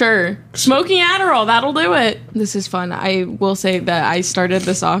 Sure. Smoking Adderall, that'll do it. This is fun. I will say that I started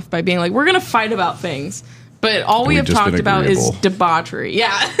this off by being like, we're going to fight about things. But all we have talked about is debauchery.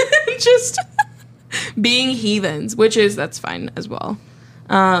 Yeah. Just being heathens, that's fine as well.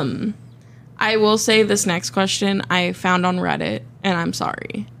 I will say this next question I found on Reddit, and I'm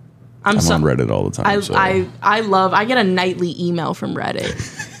sorry. I'm on Reddit all the time. I get a nightly email from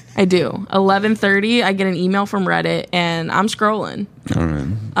Reddit. I do. 11:30, I get an email from Reddit, and I'm scrolling. All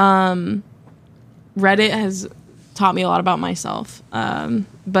right. Reddit has taught me a lot about myself.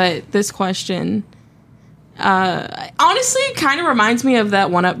 But this question, honestly, kind of reminds me of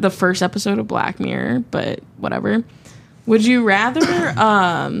the first episode of Black Mirror, but whatever. Would you rather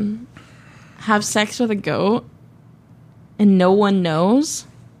have sex with a goat and no one knows,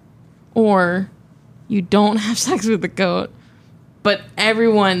 or you don't have sex with a goat, but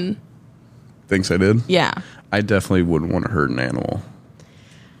everyone thinks I did? Yeah. I definitely wouldn't want to hurt an animal.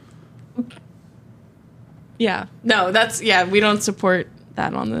 Yeah. No, we don't support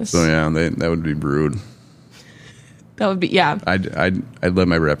that on this. So yeah, that would be rude. That would be, yeah. I'd let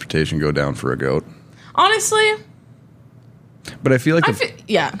my reputation go down for a goat. Honestly. But I feel like I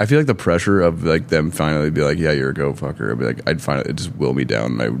feel like the pressure of like them finally be like, yeah, you're a goat fucker. I'd be like, I'd find it just will me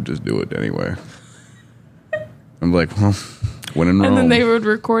down, and I would just do it anyway. I'm like, well, when in Rome. And then they would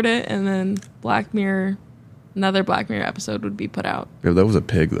record it, and then another Black Mirror episode would be put out. Yeah, that was a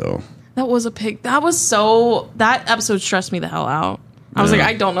pig, though. That was a pig. That episode stressed me the hell out. I was like,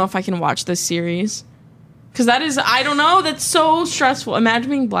 I don't know if I can watch this series. Because I don't know, that's so stressful. Imagine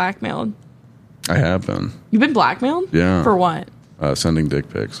being blackmailed. I have been. You've been blackmailed? Yeah. For what? Sending dick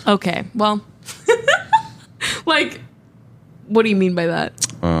pics. Okay, well. Like, what do you mean by that?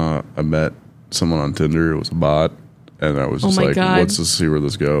 I met someone on Tinder. It was a bot. And I was just like, God. Let's just see where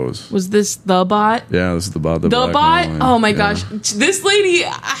this goes. Was this the bot? Yeah, this is the bot. The bot? Oh my gosh. This lady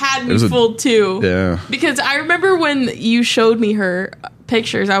had me fooled too. Yeah. Because I remember when you showed me her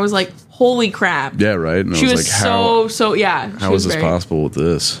pictures, I was like, holy crap. Yeah, right? And she was like, yeah. How is this possible with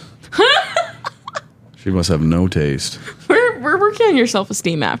this? She must have no taste. We're working on your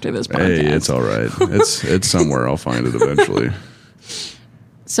self-esteem after this podcast. Hey, it's all right. It's somewhere. I'll find it eventually.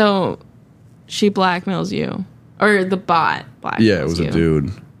 So, she blackmails you. Or the bot blackmails you. Yeah, it was a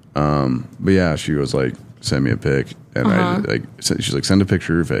dude. But yeah, she was like, send me a pic. And she's like, send a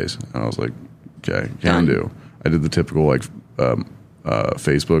picture of your face. And I was like, okay, can do. I did the typical like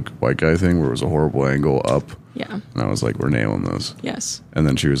Facebook white guy thing where it was a horrible angle up. Yeah. And I was like, we're nailing this. Yes. And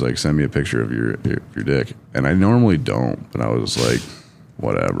then she was like, send me a picture of your dick. And I normally don't, but I was like,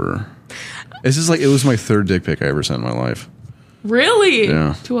 whatever. It's just like, it was my third dick pic I ever sent in my life. Really?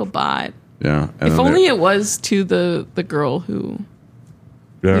 Yeah. To a bot. Yeah. And if only it was to the girl who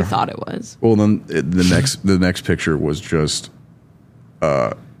you thought it was. Well, then the next picture was just,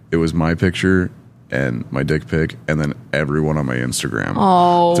 it was my picture and my dick pic, and then everyone on my Instagram.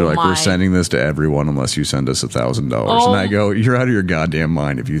 Oh, they're like, we're sending this to everyone unless you send us $1,000. And I go, you're out of your goddamn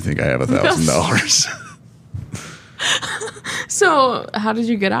mind if you think I have $1,000. So how did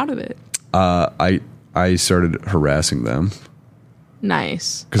you get out of it? I started harassing them.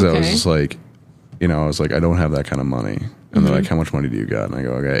 Nice. Because I was just like, I was like, I don't have that kind of money. And they're like, how much money do you got? And I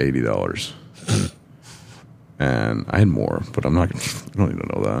go, I got $80. And I had more, but I don't even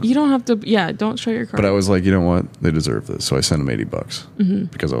know that. You don't have to, don't show your card. But I was like, you know what? They deserve this. So I sent them $80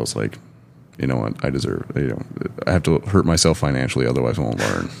 because I was like, you know what? I deserve, I have to hurt myself financially, otherwise I won't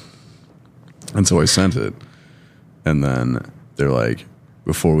learn. And so I sent it. And then they're like,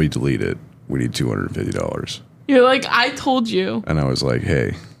 before we delete it, we need $250. You're like, I told you. And I was like,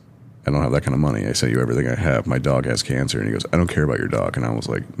 hey, I don't have that kind of money. I sent you everything I have. My dog has cancer. And he goes, I don't care about your dog. And I was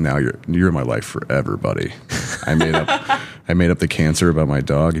like, now you're in my life forever, buddy. I made up the cancer about my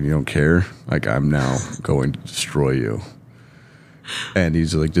dog, and you don't care. Like, I'm now going to destroy you. And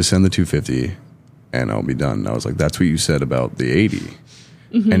he's like, just send the $250 and I'll be done. And I was like, that's what you said about the $80.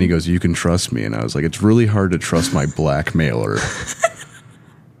 And he goes, you can trust me. And I was like, it's really hard to trust my blackmailer.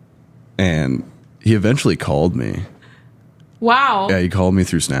 And he eventually called me. Wow. Yeah, he called me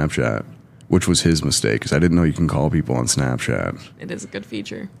through Snapchat, which was his mistake because I didn't know you can call people on Snapchat. It is a good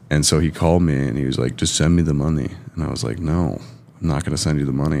feature. And so he called me and he was like, just send me the money. And I was like, no, I'm not going to send you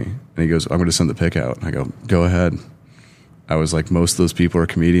the money. And he goes, I'm going to send the pic out. And I go, go ahead. I was like, most of those people are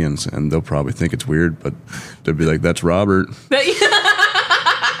comedians and they'll probably think it's weird, but they'll be like, that's Robert.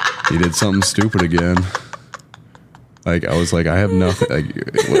 He did something stupid again. Like, I was like, I have nothing. Like,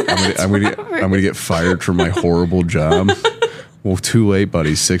 I'm gonna get fired from my horrible job. Well, too late,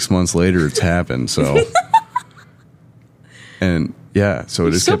 buddy. 6 months later, it's happened. So, and yeah, so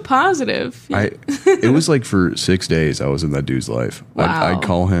it is so positive. It was like for 6 days I was in that dude's life. Wow. I'd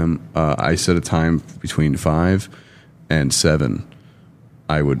call him. I set a time between 5 and 7.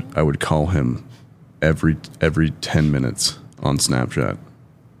 I would call him every 10 minutes on Snapchat.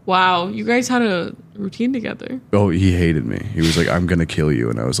 Wow, you guys had a routine together. Oh, he hated me. He was like, I'm going to kill you.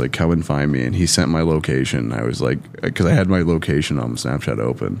 And I was like, come and find me. And he sent my location. I was like, because I had my location on Snapchat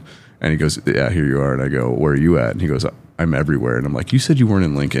open. And he goes, yeah, here you are. And I go, where are you at? And he goes, I'm everywhere. And I'm like, you said you weren't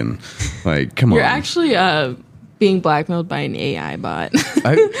in Lincoln. Like, come on. You're actually being blackmailed by an AI bot.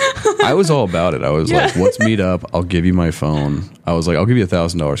 I was all about it. I was like, let's meet up. I'll give you my phone. I was like, I'll give you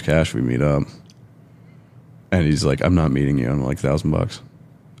 $1,000 cash if we meet up. And he's like, I'm not meeting you. I'm like, $1,000.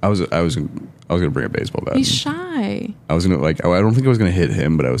 I was gonna bring a baseball bat. He's shy. I was gonna I don't think I was gonna hit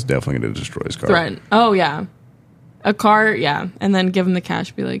him, but I was definitely gonna destroy his car. Threaten. Oh yeah, a car. Yeah, and then give him the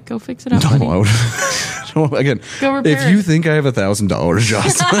cash. Be like, go fix it up. No, buddy. I would. Again, go repair if you think I have $1,000,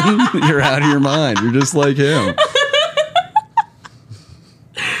 Jocelyn, you're out of your mind. You're just like him.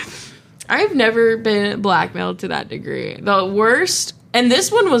 I've never been blackmailed to that degree. The worst, and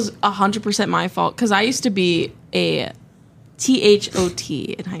this one was 100% my fault because I used to be a THOT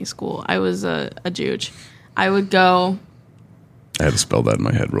in high school. I was a jooch. I would go. I had to spell that in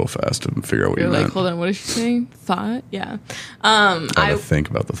my head real fast to figure out what you meant. Like, hold on, what is she saying? Thought? Yeah. I had to think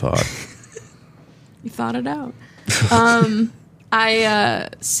about the thought. You thought it out. I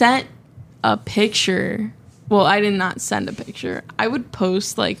sent a picture. Well, I did not send a picture. I would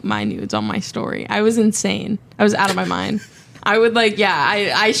post like my nudes on my story. I was insane. I was out of my mind. I would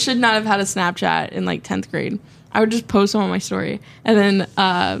I should not have had a Snapchat in like 10th grade. I would just post them on my story. And then,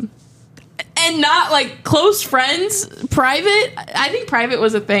 and not like close friends, private. I think private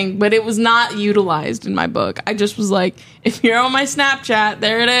was a thing, but it was not utilized in my book. I just was like, if you're on my Snapchat,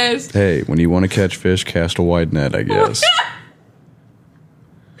 there it is. Hey, when you want to catch fish, cast a wide net, I guess.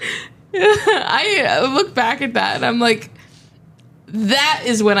 I look back at that and I'm like, that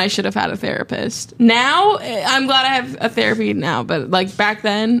is when I should have had a therapist. Now, I'm glad I have a therapy now, but like back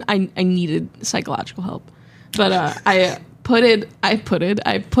then, I needed psychological help. But I put it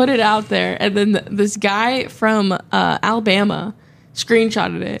out there, and then this guy from Alabama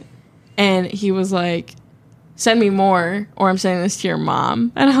screenshotted it, and he was like, "Send me more, or I'm sending this to your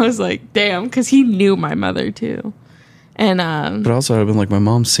mom." And I was like, "Damn," because he knew my mother too. And but also I've been like, my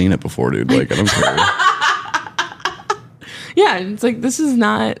mom's seen it before, dude. Like, I don't care. Yeah, it's like, this is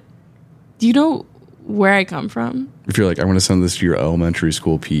not. Do you know where I come from? If you're like, I'm going to send this to your elementary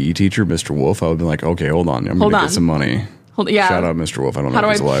school PE teacher, Mr. Wolf, I would be like, okay, hold on. I'm going to get some money. Yeah. Shout out Mr. Wolf. I don't know if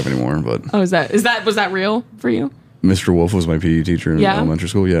he's alive anymore, but. Oh, was that real for you? Mr. Wolf was my PE teacher in elementary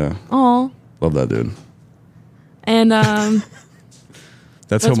school. Yeah. Oh. Love that dude. And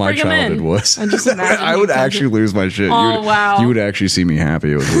That's Let's how my bring him childhood in. was. I just imagine I he would comes actually in. lose my shit. Oh, wow. You would actually see me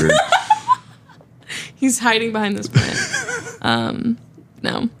happy. It was weird. He's hiding behind this plant.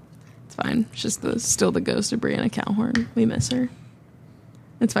 No, it's fine. It's just still the ghost of Brianna Calhorn. We miss her.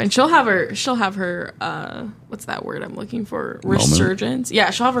 It's fine. She'll have her. What's that word I'm looking for? Resurgence. Yeah,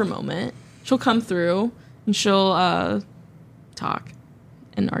 she'll have her moment. She'll come through and she'll talk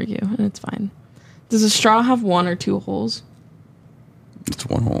and argue, and it's fine. Does a straw have 1 or 2 holes? It's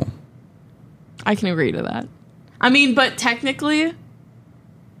 1 hole. I can agree to that. I mean, but technically,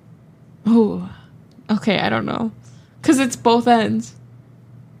 okay, I don't know, because it's both ends.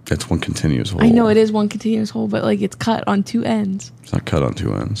 It's 1 continuous hole. I know it is 1 continuous hole, but like it's cut on 2 ends. It's not cut on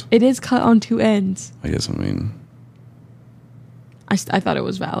 2 ends. It is cut on 2 ends. I guess. I mean, I thought it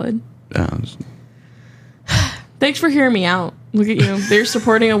was valid. yeah. Thanks for hearing me out. Look at you. They're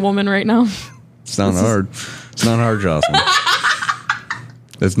supporting a woman right now. It's not hard. It's not hard, Jocelyn.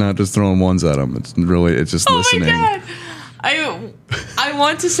 It's not just throwing ones at them. It's just listening. Oh my god! I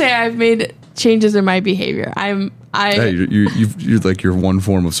want to say I've made changes in my behavior. Hey, you're like your one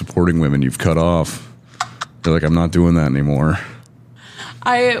form of supporting women. You've cut off. You're like, I'm not doing that anymore.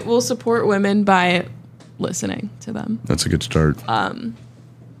 I will support women by listening to them. That's a good start.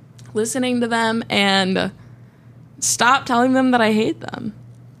 Listening to them and stop telling them that I hate them.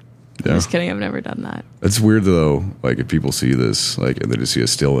 Yeah. I'm just kidding. I've never done that. It's weird though. Like if people see this, like, and they just see a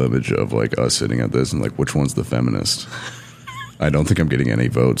still image of like us sitting at this, and like, which one's the feminist? I don't think I'm getting any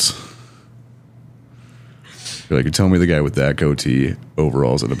votes. You're like, you tell me the guy with that goatee,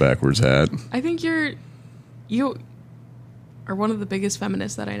 overalls, and a backwards hat. I think you are one of the biggest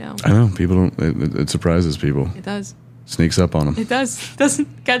feminists that I know. I know people don't. It surprises people. It does. Sneaks up on them. It does.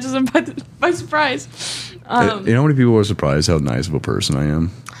 Doesn't catches them by surprise. You know how many people are surprised how nice of a person I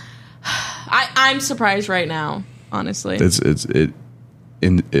am? I'm surprised right now, honestly. It's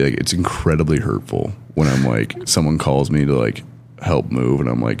incredibly hurtful when I'm like, someone calls me to like help move, and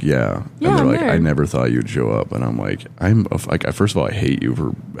I'm like, yeah, and they're like, I never thought you'd show up, and I'm like, first of all, I hate you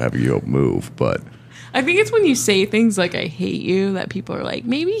for having you help move, but I think it's when you say things like I hate you that people are like,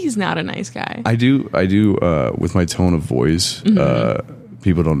 maybe he's not a nice guy. I do with my tone of voice. Mm-hmm.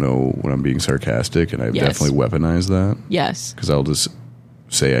 People don't know when I'm being sarcastic, and I've definitely weaponized that. Yes, because I'll just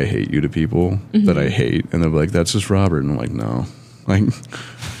say I hate you to people that I hate, and they'll be like, that's just Robert, and I'm like, no, like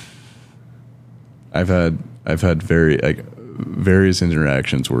I've had various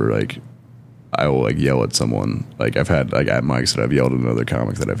interactions where like I will like yell at someone. Like I've had like at mics that I've yelled at another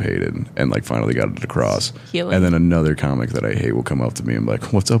comic that I've hated, and like finally got it across. Healing. And then another comic that I hate will come up to me and be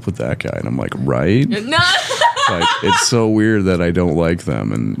like, what's up with that guy? And I'm like, right? No. Like it's so weird that I don't like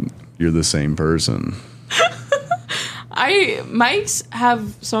them, and you're the same person. Mics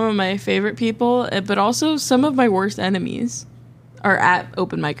have some of my favorite people, but also some of my worst enemies are at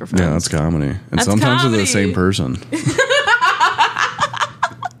open microphones. Yeah, that's comedy. And sometimes they're the same person.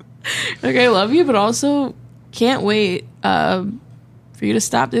 Like, I love you, but also can't wait for you to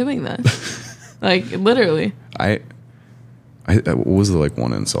stop doing this. Like, literally. What was the like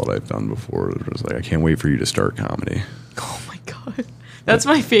one insult I've done before? It was like, I can't wait for you to start comedy. Oh my god. That's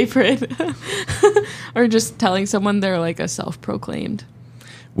my favorite. Or just telling someone they're like a self-proclaimed.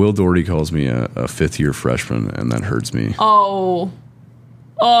 Will Doherty calls me a 5th-year freshman, and that hurts me. Oh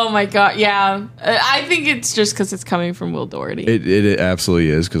my god, yeah. I think it's just because it's coming from Will Doherty. It absolutely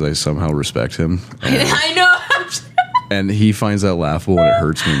is, because I somehow respect him. I know. And he finds that laughable, and it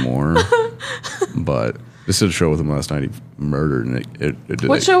hurts me more. But this did a show with him last night. He murdered, and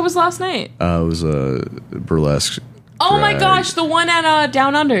What show was last night? It was a burlesque. Oh my gosh, the one at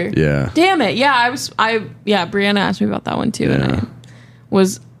Down Under. Yeah. Damn it. Yeah, Brianna asked me about that one too, and I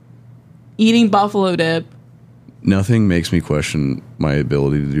was eating buffalo dip. Nothing makes me question my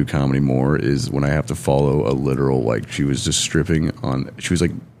ability to do comedy more is when I have to follow a literal, like, she was just stripping on, she was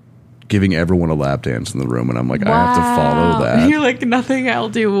like giving everyone a lap dance in the room, and I'm like, wow. I have to follow that. You're like, nothing I'll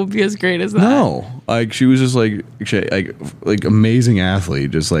do will be as great as that. No, like she was just like amazing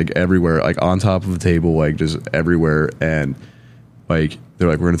athlete, just like everywhere, like on top of the table, like just everywhere, and like they're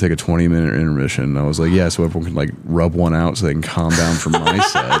like, we're gonna take a 20-minute intermission. And I was like, yeah, so everyone can like rub one out so they can calm down from my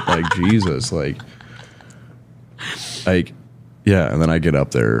set. Like Jesus, like yeah, and then I get up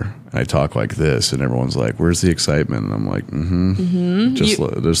there and I talk like this, and everyone's like, where's the excitement? And I'm like,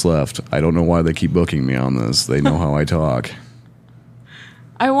 just left. I don't know why they keep booking me on this. They know how I talk.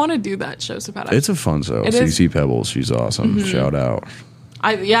 I want to do that show so bad. It's a fun show. CC Pebbles, she's awesome. Shout out.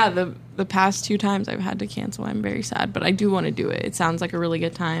 The past 2 times I've had to cancel. I'm very sad, but I do want to do it. It sounds like a really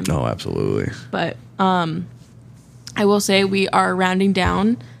good time. Oh, absolutely. But I will say we are rounding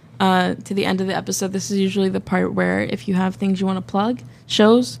down to the end of the episode, this is usually the part where if you have things you want to plug,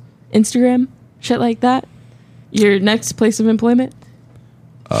 shows, Instagram, shit like that, your next place of employment.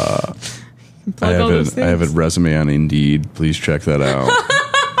 I have a resume on Indeed. Please check that out.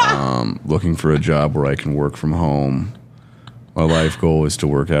 Looking for a job where I can work from home. My life goal is to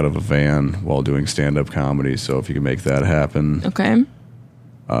work out of a van while doing stand-up comedy. So if you can make that happen. Okay.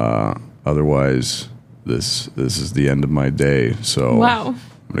 Otherwise, this is the end of my day. So wow. I'm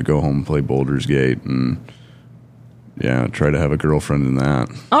gonna go home and play Baldur's Gate and try to have a girlfriend in that.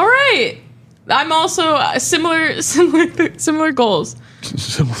 All right. I'm also similar goals.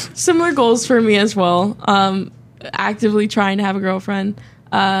 Similar goals for me as well. Actively trying to have a girlfriend.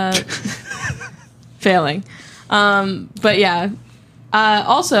 Failing. But yeah.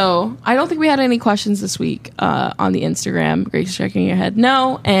 Also, I don't think we had any questions this week on the Instagram. Grace checking your head.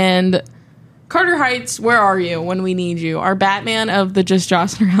 No. And Carter Heights, where are you when we need you? Our Batman of the Just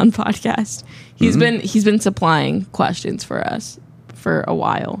Jossing Around podcast. He's been supplying questions for us for a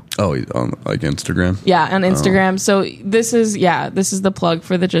while. Oh, on like Instagram? Yeah, on Instagram. So this is the plug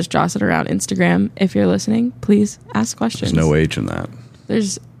for the Just Jossing Around Instagram. If you're listening, please ask questions. There's no H in that.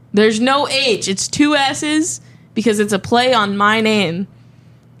 There's no H. It's 2 S's because it's a play on my name.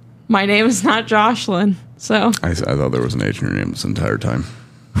 My name is not Jocelyn. So I thought there was an H in your name this entire time.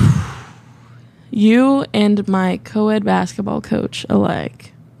 You and my co-ed basketball coach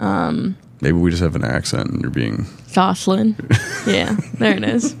alike. Maybe we just have an accent and you're being... Jocelyn. Yeah, there it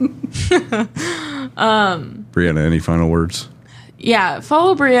is. Brianna, any final words? Yeah,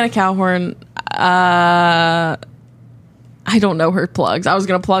 follow Brianna Calhorn. I don't know her plugs. I was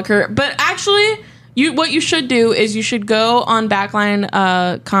going to plug her. But actually, what you should do is you should go on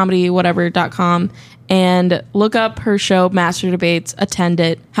backlinecomedywhatever.com and look up her show, Master Debates, attend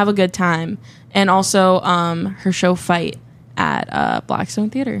it, have a good time. And also her show, Fight, at Blackstone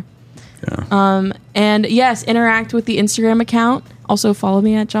Theater. Yeah. And yes, interact with the Instagram account. Also follow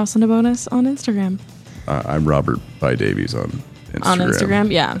me at Jocelyn Abonis on Instagram. I'm Robert by Davies on Instagram. On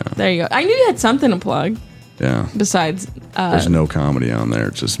Instagram? Yeah. There you go. I knew you had something to plug. Yeah. Besides... there's no comedy on there.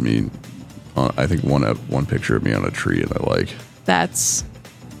 It's just me. I think one picture of me on a tree and I like. That's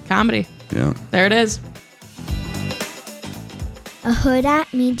comedy. Yeah. There it is. A Huda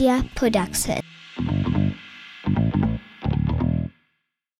Media Production.